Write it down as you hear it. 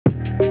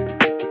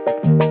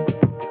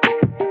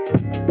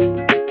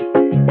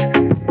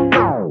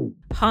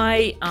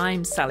Hi,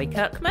 I'm Sally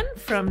Kirkman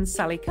from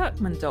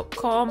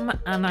sallykirkman.com,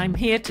 and I'm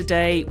here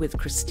today with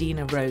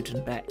Christina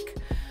Rodenbeck,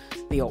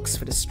 the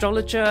Oxford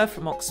astrologer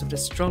from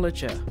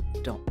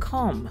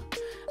oxfordastrologer.com.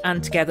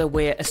 And together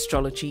we're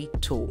Astrology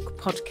Talk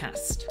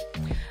podcast.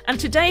 And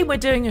today we're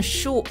doing a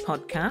short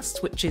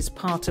podcast, which is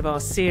part of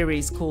our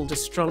series called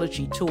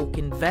Astrology Talk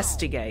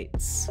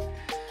Investigates.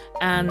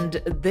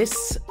 And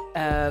this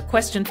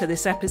question for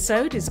this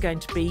episode is going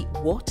to be,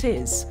 what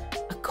is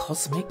a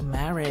cosmic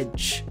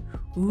marriage?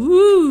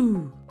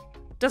 Ooh,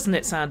 doesn't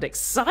it sound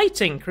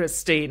exciting,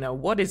 Christina?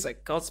 What is a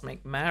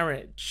cosmic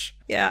marriage?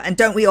 Yeah, and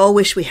don't we all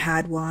wish we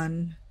had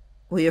one?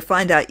 Well, you'll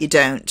find out you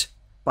don't,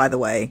 by the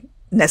way,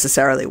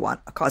 necessarily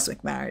want a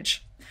cosmic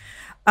marriage.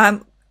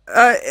 A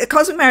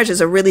cosmic marriage is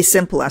a really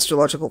simple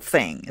astrological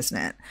thing, isn't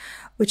it?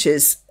 Which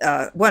is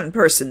one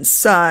person's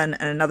sun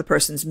and another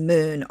person's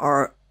moon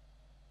are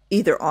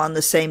either on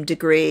the same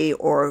degree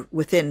or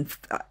within,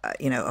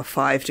 a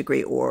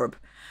 5-degree orb.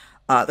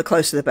 The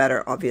closer the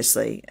better,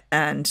 obviously.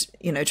 And,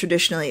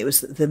 traditionally it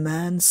was the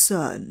man's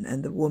sun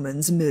and the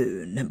woman's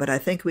moon. But I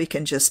think we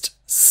can just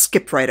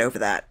skip right over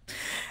that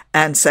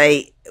and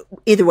say,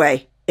 either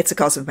way, it's a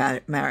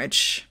cosmic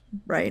marriage,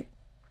 right?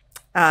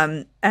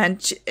 And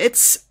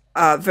it's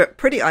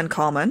pretty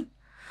uncommon.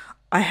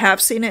 I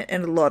have seen it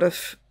in a lot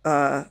of,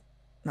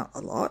 not a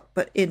lot,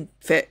 but in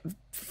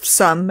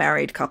some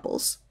married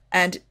couples.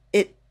 And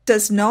it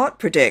does not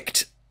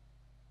predict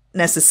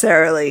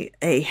necessarily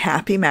a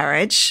happy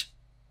marriage.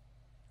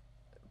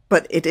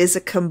 But it is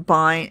a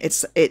combined,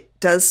 it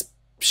does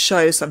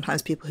show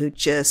sometimes people who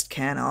just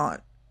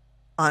cannot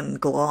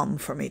unglom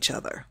from each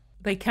other.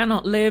 They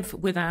cannot live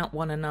without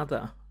one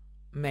another,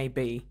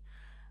 maybe.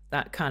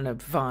 That kind of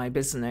vibe,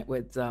 isn't it,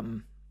 with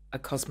a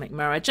cosmic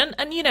marriage? And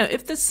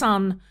if the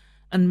sun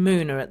and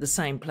moon are at the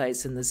same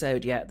place in the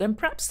zodiac, then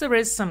perhaps there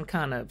is some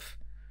kind of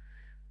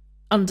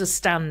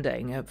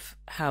understanding of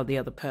how the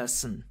other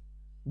person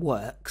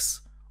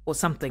works or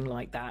something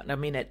like that. I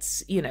mean,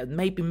 it's,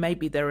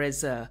 maybe there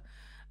is a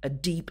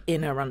deep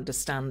inner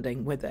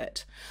understanding with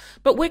it.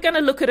 But we're going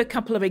to look at a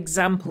couple of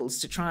examples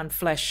to try and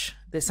flesh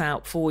this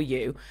out for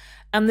you.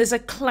 And there's a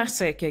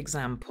classic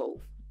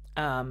example.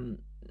 And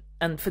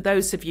for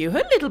those of you who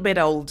are a little bit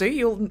older,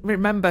 you'll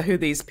remember who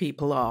these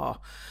people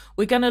are.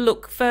 We're going to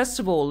look, first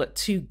of all, at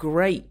two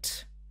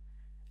great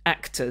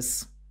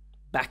actors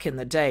back in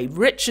the day,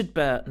 Richard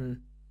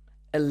Burton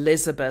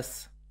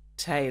Elizabeth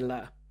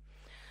Taylor.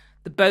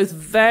 They're both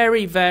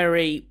very,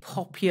 very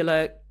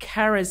popular,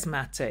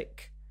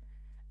 charismatic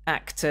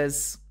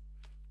actors,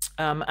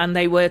 and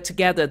they were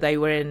together. They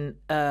were in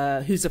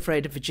Who's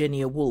Afraid of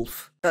Virginia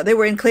Woolf? They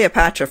were in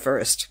Cleopatra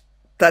first.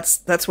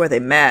 That's where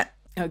they met.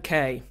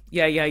 Okay,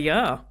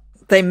 yeah.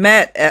 They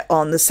met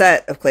on the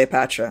set of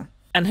Cleopatra.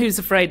 And Who's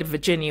Afraid of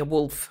Virginia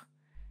Woolf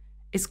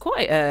is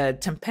quite a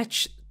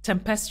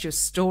tempestuous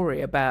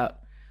story about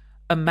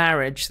a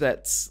marriage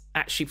that's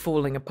actually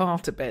falling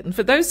apart a bit. And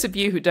for those of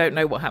you who don't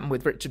know what happened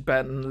with Richard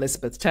Burton and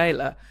Elizabeth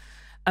Taylor,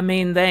 I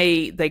mean,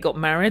 they got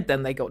married,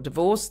 then they got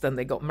divorced, then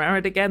they got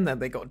married again, then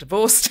they got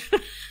divorced.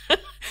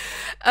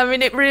 I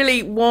mean, it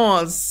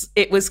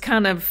was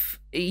kind of,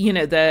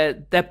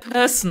 their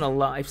personal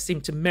life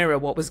seemed to mirror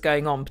what was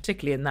going on,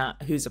 particularly in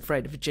that Who's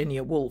Afraid of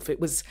Virginia Woolf. It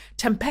was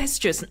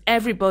tempestuous, and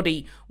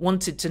everybody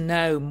wanted to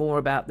know more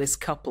about this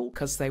couple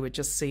because they were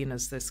just seen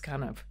as this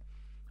kind of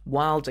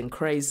wild and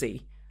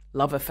crazy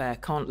love affair.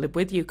 Can't live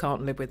with you,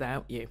 can't live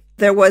without you.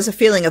 There was a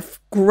feeling of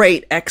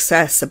great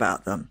excess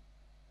about them.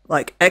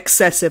 Like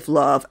excessive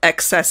love,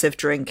 excessive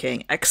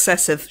drinking,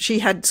 she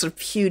had sort of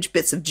huge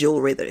bits of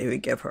jewelry that he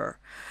would give her.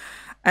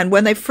 And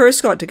when they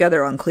first got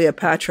together on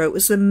Cleopatra, it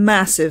was a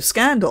massive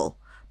scandal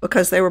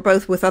because they were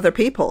both with other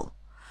people.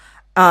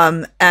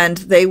 And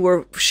they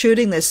were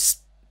shooting this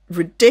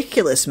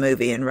ridiculous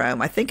movie in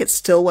Rome. I think it's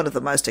still one of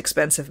the most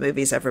expensive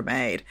movies ever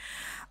made.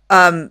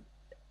 In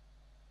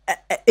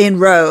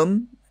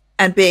Rome,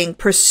 and being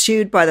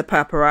pursued by the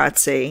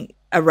paparazzi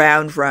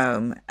around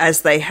Rome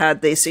as they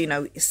had these,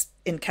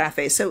 in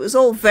cafes. So it was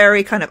all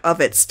very kind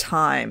of its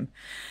time.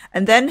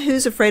 And then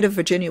Who's Afraid of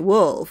Virginia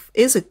Woolf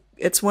it's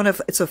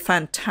a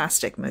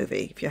fantastic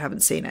movie if you haven't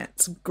seen it.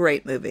 It's a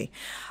great movie,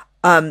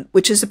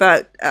 which is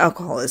about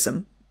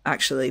alcoholism,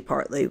 actually,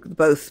 partly.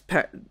 Both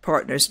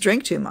partners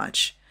drink too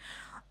much.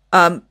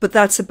 But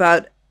that's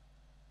about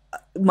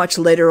much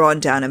later on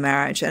down a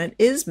marriage. And it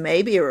is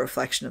maybe a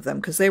reflection of them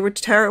because they were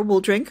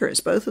terrible drinkers.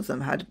 Both of them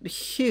had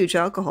huge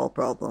alcohol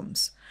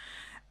problems.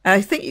 And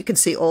I think you can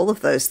see all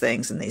of those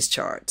things in these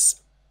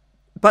charts.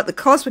 But the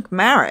cosmic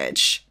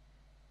marriage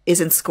is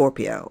in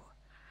Scorpio.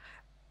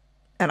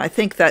 And I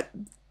think that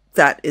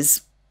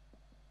is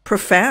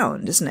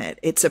profound, isn't it?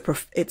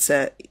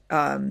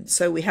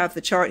 So we have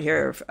the chart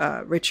here of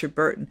Richard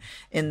Burton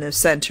in the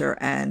center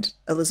and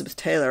Elizabeth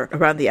Taylor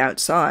around the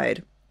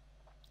outside.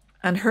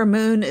 And her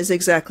moon is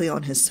exactly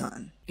on his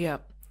sun. Yeah.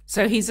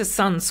 So he's a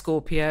sun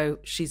Scorpio.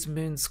 She's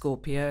moon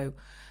Scorpio.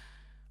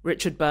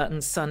 Richard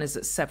Burton's sun is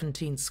at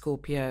 17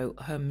 Scorpio.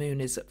 Her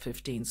moon is at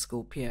 15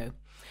 Scorpio.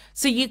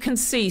 So you can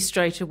see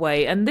straight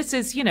away, and this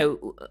is,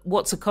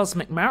 what's a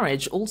cosmic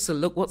marriage? Also,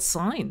 look what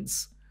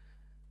signs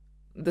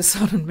the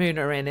sun and moon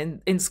are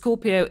in. In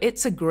Scorpio,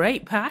 it's a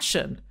great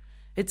passion.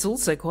 It's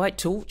also quite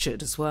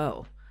tortured as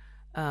well.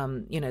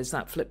 It's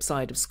that flip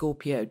side of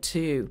Scorpio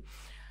too.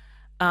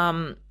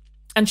 And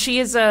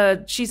she's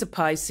a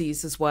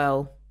Pisces as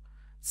well.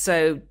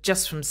 So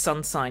just from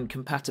sun sign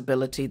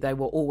compatibility, they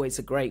were always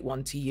a great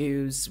one to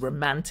use.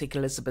 Romantic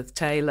Elizabeth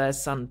Taylor,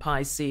 sun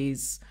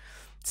Pisces,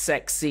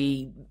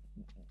 sexy,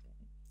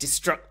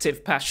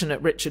 destructive, passionate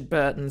Richard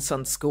Burton,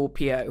 sun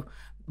Scorpio,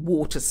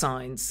 water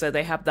signs. So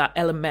they have that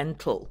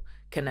elemental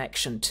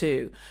connection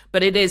too.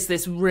 But it is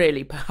this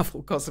really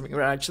powerful cosmic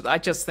marriage that I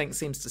just think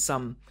seems to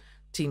sum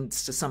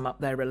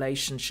up their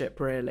relationship,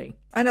 really.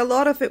 And a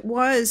lot of it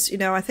was,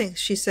 I think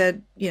she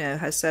said,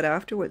 has said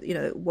afterward,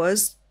 it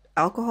was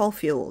alcohol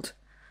fueled.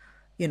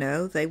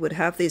 They would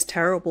have these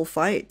terrible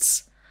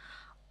fights,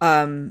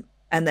 and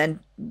then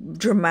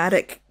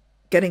dramatic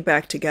getting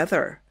back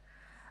together.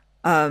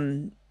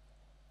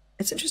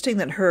 It's interesting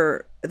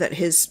that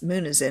his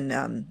moon is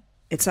in,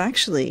 it's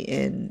actually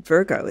in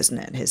Virgo, isn't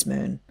it? His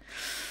moon.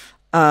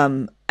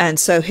 And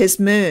so his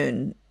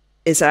moon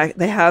is,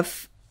 they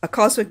have a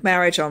cosmic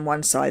marriage on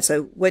one side.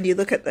 So when you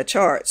look at the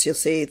charts, you'll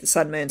see the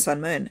sun,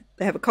 moon.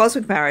 They have a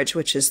cosmic marriage,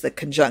 which is the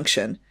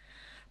conjunction.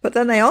 But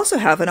then they also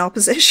have an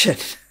opposition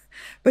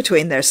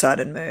between their sun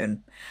and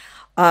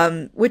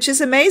moon, which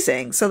is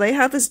amazing. So they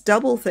have this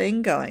double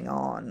thing going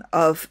on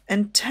of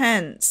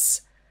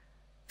intense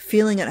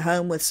feeling at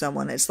home with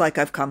someone. It's like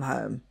I've come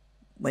home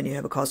when you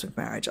have a cosmic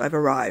marriage. I've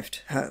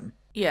arrived home.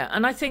 Yeah,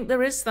 and I think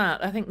there is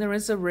that. I think there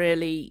is a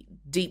really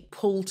deep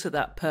pull to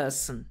that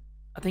person.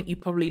 I think you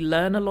probably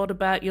learn a lot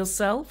about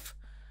yourself.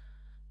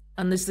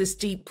 And there's this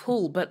deep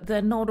pull, but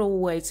it's not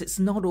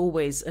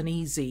always an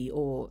easy,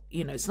 or,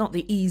 it's not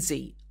the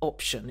easy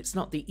option. It's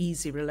not the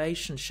easy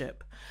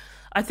relationship.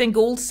 I think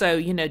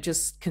also,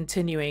 just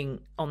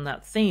continuing on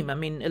that theme, I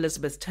mean,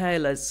 Elizabeth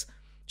Taylor's,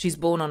 she's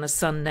born on a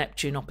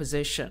Sun-Neptune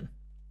opposition.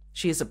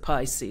 She is a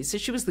Pisces. So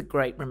she was the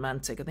great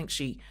romantic. I think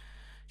she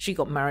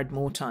got married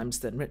more times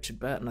than Richard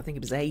Burton. I think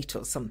it was 8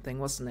 or something,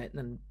 wasn't it?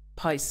 And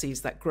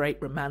Pisces, that great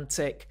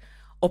romantic,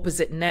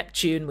 opposite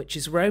Neptune, which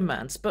is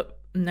romance. But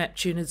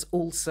Neptune is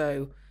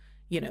also,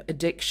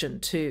 addiction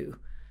too.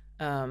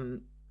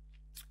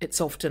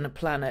 It's often a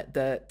planet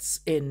that's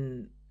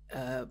in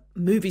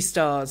movie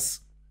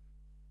stars'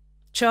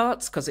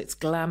 charts because it's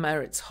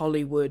glamour, it's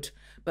Hollywood,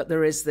 but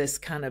there is this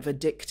kind of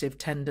addictive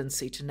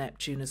tendency to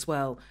Neptune as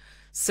well.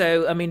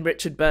 So, I mean,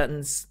 Richard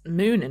Burton's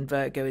moon in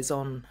Virgo is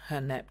on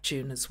her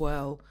Neptune as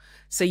well.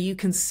 So you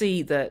can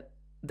see that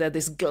they're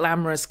this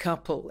glamorous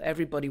couple.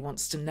 Everybody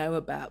wants to know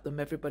about them.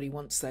 Everybody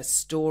wants their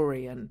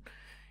story and,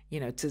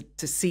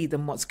 to see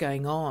them, what's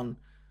going on.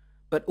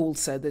 But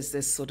also there's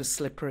this sort of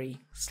slippery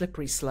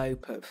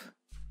slope of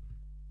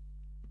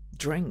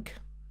drink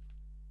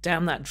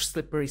down that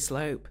slippery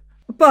slope.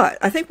 But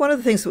I think one of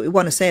the things that we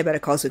want to say about a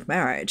cosmic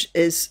marriage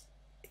is,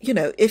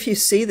 if you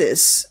see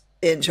this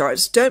in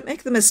charts, don't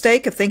make the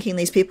mistake of thinking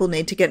these people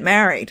need to get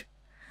married,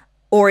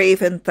 or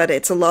even that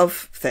it's a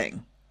love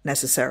thing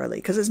necessarily,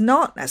 because it's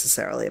not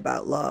necessarily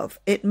about love.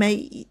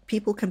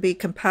 People can be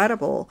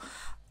compatible.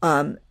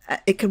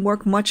 It can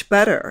work much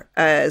better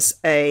as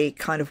a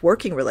kind of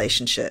working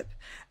relationship.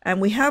 And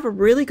we have a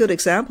really good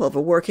example of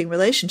a working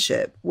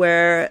relationship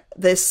where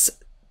this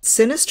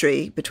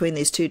synastry between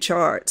these two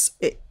charts,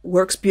 it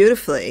works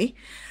beautifully,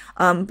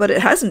 but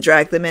it hasn't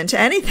dragged them into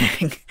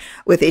anything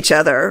with each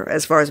other,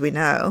 as far as we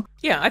know.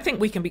 Yeah, I think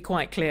we can be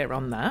quite clear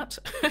on that.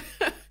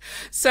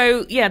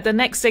 So, yeah, the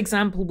next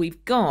example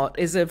we've got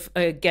is of,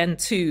 again,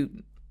 2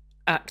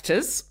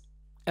 actors,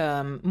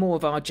 more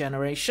of our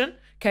generation,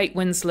 Kate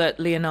Winslet,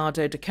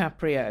 Leonardo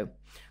DiCaprio.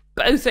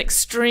 Both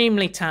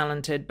extremely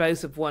talented,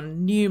 both have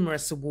won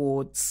numerous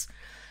awards.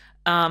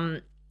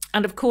 And,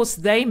 of course,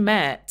 they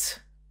met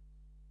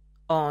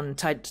on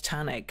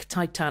Titanic.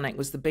 Titanic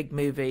was the big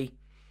movie.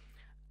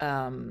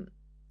 I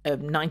think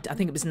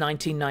it was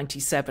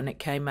 1997 it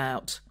came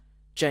out.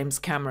 James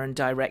Cameron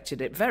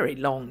directed it. Very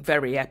long,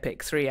 very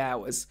epic, 3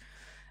 hours.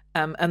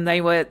 And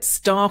they were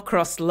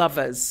star-crossed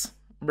lovers,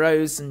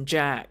 Rose and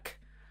Jack,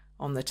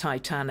 on the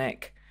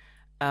Titanic.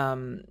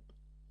 Have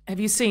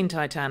you seen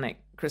Titanic,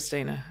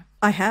 Christina?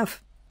 I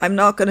have. I'm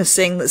not going to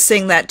sing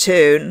that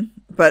tune,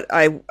 but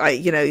I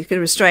you can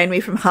restrain me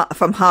from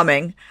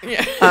humming.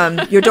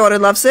 Yeah. Your daughter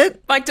loves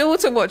it? My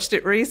daughter watched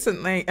it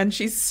recently, and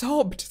she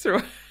sobbed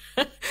through.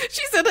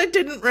 She said, I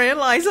didn't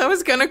realize I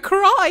was going to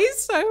cry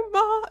so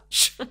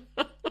much.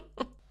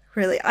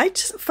 Really, I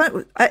just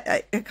find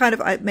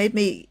it made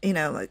me,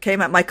 it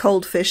came out. My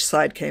cold fish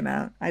side came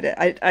out.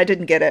 I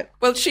didn't get it.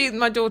 Well,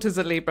 my daughter's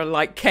a Libra,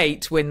 like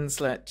Kate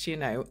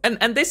Winslet,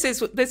 and this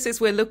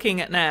is we're looking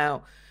at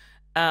now,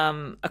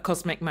 a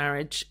cosmic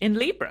marriage in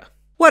Libra.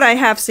 What I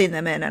have seen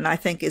them in, and I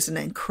think is an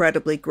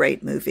incredibly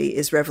great movie,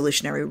 is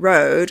Revolutionary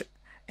Road,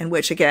 in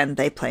which again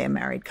they play a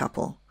married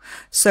couple.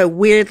 So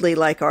weirdly,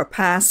 like our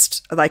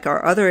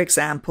other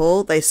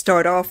example, they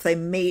start off, they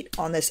meet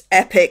on this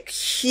epic,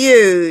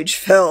 huge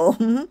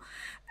film.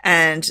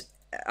 And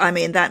I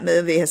mean, that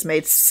movie has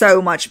made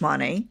so much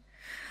money.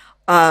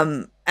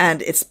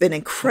 and it's been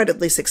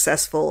incredibly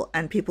successful,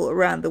 and people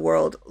around the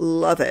world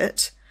love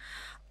it.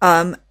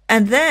 And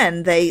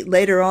then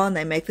later on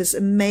they make this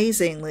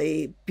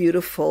amazingly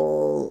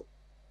beautiful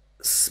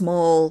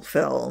small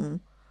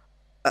film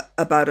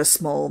about a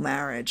small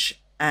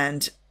marriage,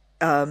 and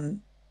they're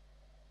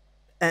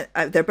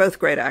both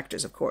great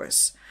actors, of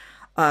course,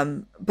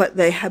 but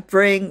they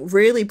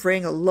really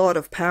bring a lot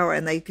of power,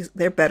 and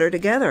they're better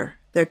together.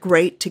 They're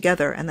great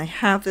together, and they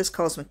have this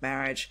cosmic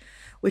marriage,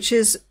 which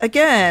is,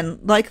 again,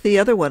 like the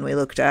other one we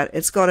looked at.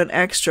 It's got an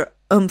extra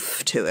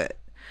oomph to it.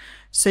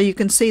 So you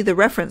can see the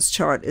reference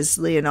chart is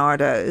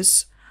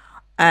Leonardo's,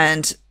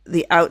 and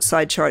the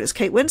outside chart is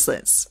Kate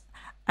Winslet's.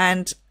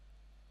 And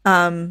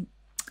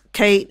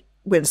Kate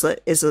Winslet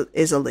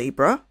is a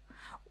Libra,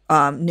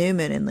 new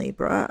moon in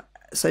Libra.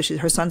 So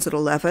her sun's at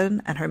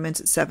 11 and her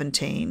moon's at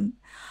 17.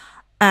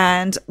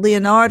 And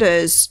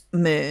Leonardo's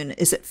moon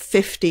is at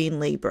 15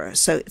 Libra.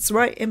 So it's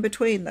right in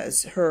between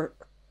those,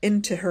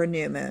 into her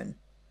new moon.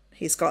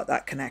 He's got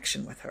that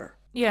connection with her.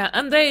 Yeah,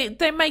 and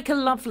they make a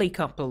lovely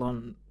couple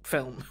on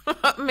film.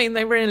 I mean,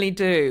 they really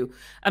do.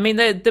 I mean,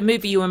 the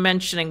movie you were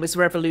mentioning was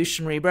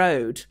Revolutionary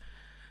Road,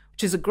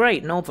 which is a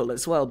great novel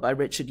as well by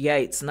Richard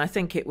Yates. And I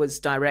think it was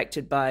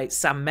directed by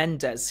Sam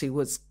Mendes, who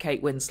was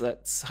Kate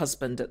Winslet's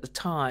husband at the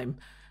time.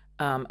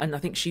 And I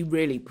think she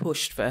really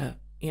pushed for,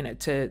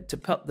 to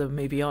put the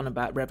movie on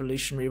about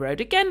Revolutionary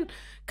Road. Again,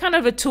 kind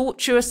of a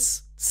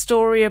tortuous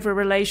story of a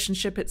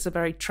relationship. It's a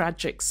very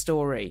tragic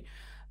story,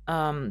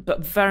 but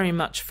very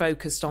much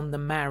focused on the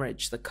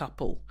marriage, the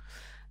couple.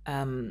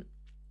 And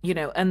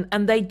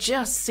they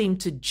just seem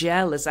to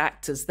gel as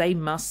actors. They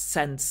must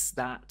sense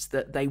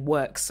that they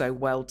work so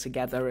well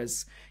together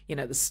as,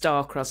 the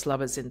star-crossed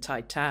lovers in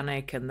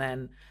Titanic, and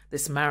then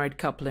this married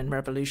couple in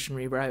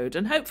Revolutionary Road.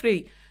 And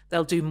hopefully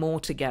they'll do more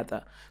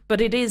together.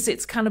 But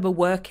it's kind of a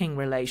working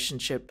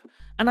relationship.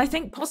 And I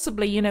think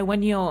possibly,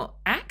 when you're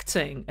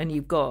acting and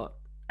you've got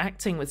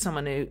acting with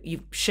someone who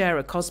you share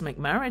a cosmic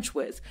marriage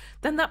with,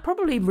 then that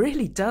probably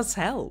really does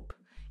help.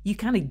 You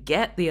kind of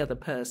get the other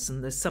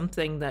person. There's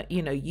something that,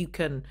 you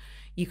can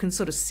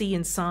sort of see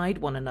inside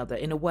one another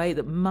in a way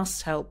that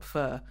must help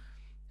for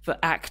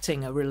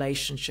acting a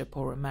relationship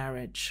or a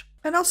marriage.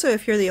 And also,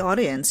 if you're the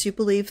audience, you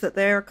believe that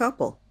they're a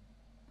couple.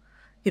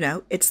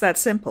 It's that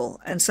simple.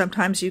 And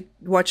sometimes you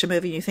watch a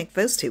movie and you think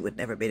those two would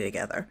never be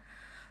together.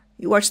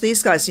 You watch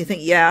these guys and you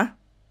think, yeah,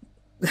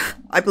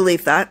 I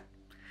believe that.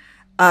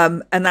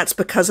 And that's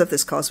because of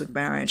this cosmic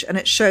marriage. And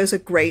it shows a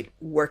great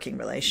working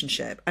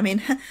relationship. I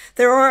mean,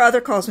 there are other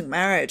cosmic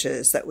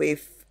marriages that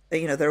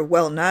they're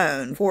well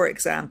known. For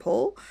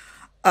example,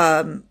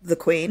 the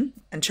Queen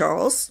and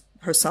Charles,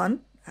 her son,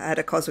 had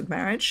a cosmic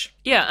marriage.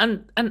 Yeah,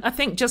 and I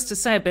think just to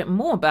say a bit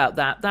more about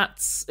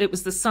that, it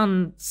was the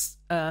son's,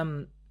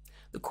 the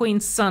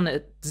Queen's sun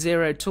at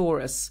 0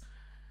 Taurus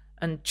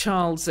and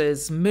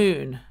Charles's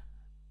moon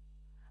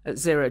at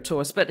 0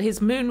 Taurus, but his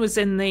moon was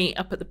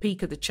up at the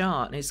peak of the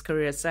chart in his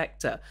career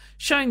sector,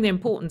 showing the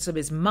importance of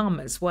his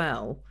mum as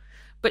well.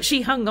 But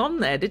she hung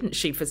on there, didn't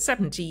she, for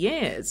 70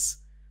 years?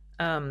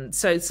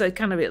 So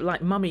kind of it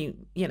like mummy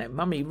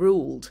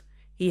ruled.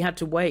 He had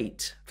to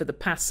wait for the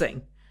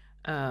passing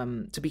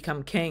to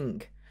become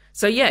king.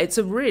 So yeah, it's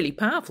a really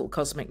powerful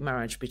cosmic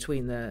marriage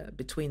between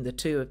the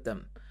two of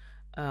them.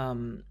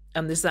 And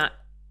there's a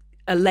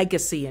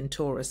legacy in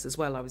Taurus as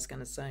well, I was going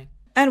to say.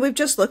 And we've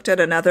just looked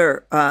at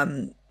another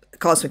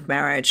cosmic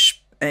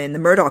marriage in the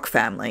Murdoch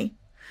family,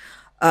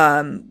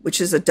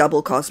 which is a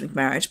double cosmic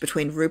marriage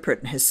between Rupert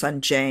and his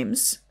son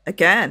James.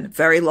 Again,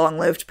 very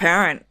long-lived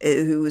parent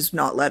who's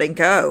not letting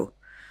go.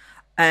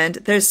 And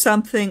there's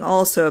something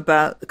also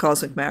about the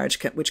cosmic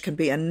marriage which can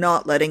be a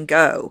not letting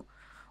go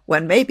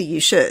when maybe you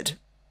should.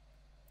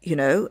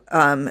 There's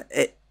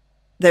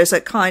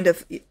a kind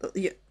of...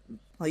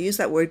 I'll use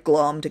that word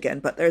glommed again,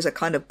 but there's a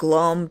kind of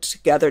glommed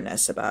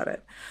togetherness about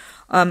it.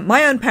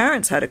 My own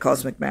parents had a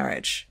cosmic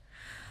marriage,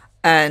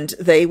 and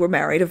they were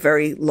married a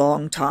very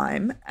long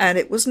time, and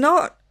it was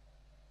not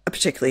a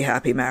particularly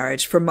happy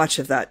marriage for much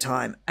of that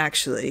time.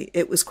 Actually,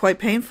 it was quite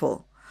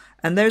painful.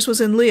 And theirs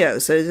was in Leo,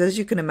 so as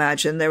you can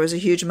imagine, there was a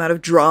huge amount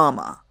of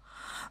drama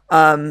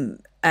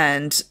and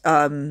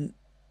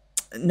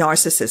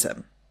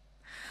narcissism.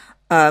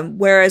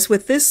 Whereas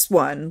with this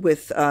one,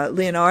 with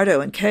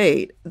Leonardo and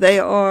Kate, they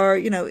are,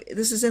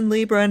 this is in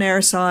Libra and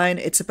air sign.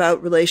 It's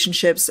about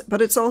relationships,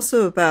 but it's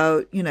also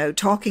about,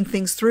 talking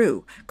things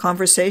through,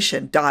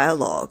 conversation,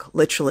 dialogue,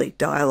 literally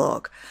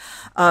dialogue.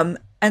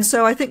 And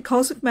so I think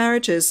cosmic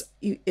marriages,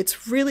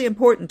 it's really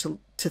important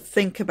to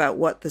think about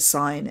what the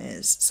sign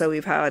is. So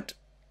we've had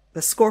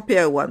the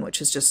Scorpio one,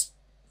 which is just,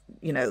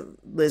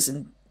 Liz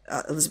and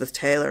Elizabeth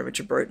Taylor,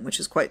 Richard Burton, which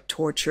is quite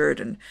tortured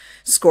and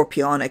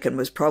scorpionic and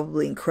was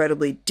probably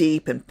incredibly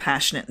deep and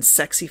passionate and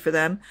sexy for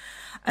them.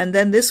 And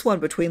then this one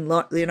between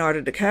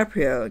Leonardo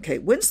DiCaprio and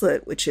Kate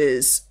Winslet, which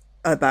is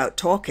about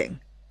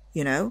talking,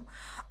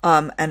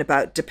 and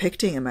about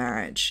depicting a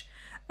marriage.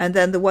 And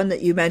then the one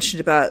that you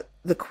mentioned about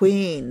the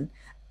Queen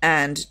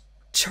and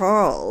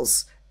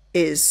Charles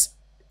is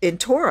in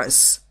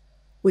Taurus,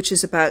 which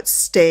is about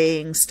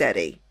staying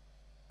steady,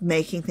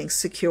 making things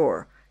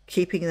secure,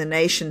 keeping the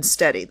nation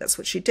steady. That's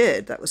what she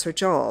did. That was her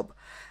job.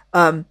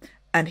 And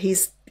he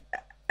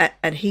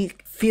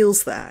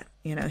feels that,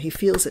 he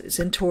feels it. It's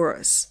in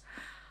Taurus.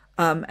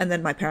 And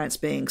then my parents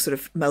being sort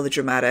of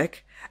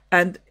melodramatic.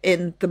 And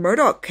in the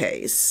Murdoch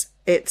case,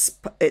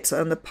 it's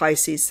on the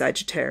Pisces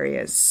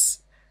Sagittarius,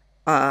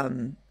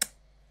 that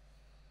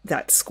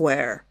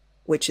square,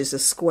 which is a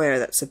square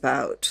that's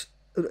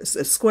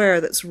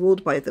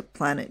ruled by the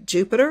planet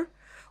Jupiter,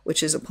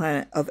 which is a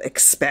planet of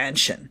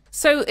expansion.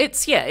 So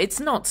it's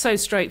not so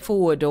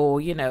straightforward,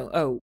 or,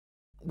 oh,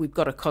 we've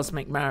got a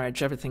cosmic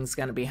marriage, everything's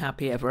going to be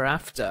happy ever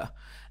after.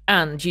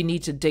 And you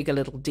need to dig a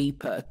little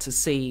deeper to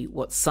see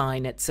what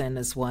sign it's in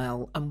as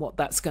well, and what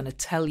that's going to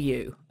tell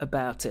you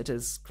about it,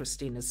 as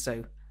Christina's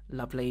so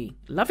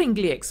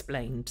lovingly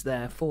explained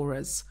there for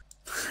us.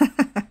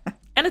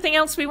 Anything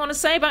else we want to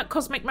say about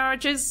cosmic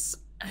marriages?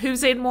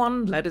 Who's in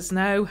one? Let us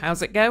know.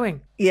 How's it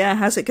going? Yeah,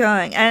 how's it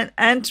going?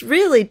 And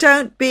really,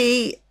 don't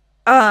be,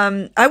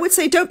 I would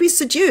say don't be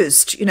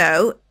seduced,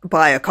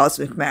 by a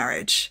cosmic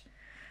marriage.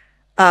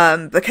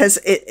 Because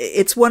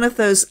it's one of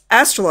those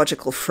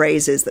astrological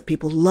phrases that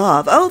people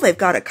love. Oh, they've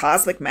got a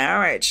cosmic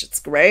marriage. It's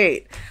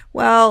great.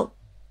 Well,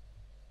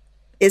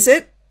 is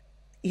it?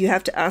 You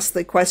have to ask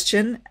the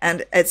question.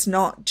 And it's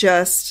not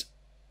just,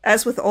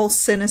 as with all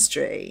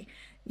synastry,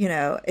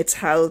 it's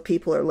how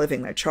people are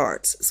living their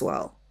charts as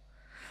well.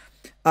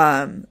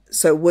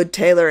 So would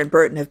Taylor and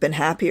Burton have been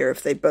happier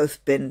if they'd both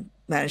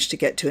managed to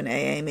get to an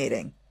AA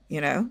meeting,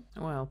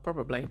 Well,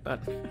 probably,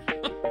 but...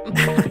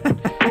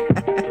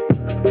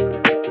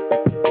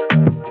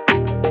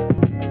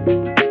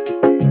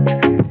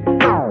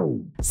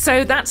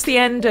 So that's the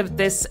end of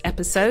this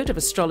episode of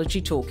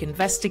Astrology Talk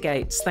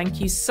Investigates.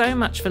 Thank you so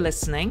much for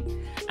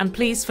listening. And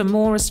please, for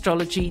more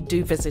astrology,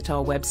 do visit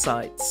our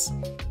websites.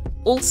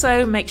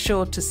 Also, make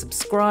sure to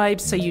subscribe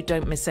so you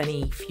don't miss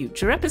any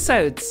future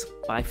episodes.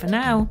 Bye for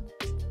now.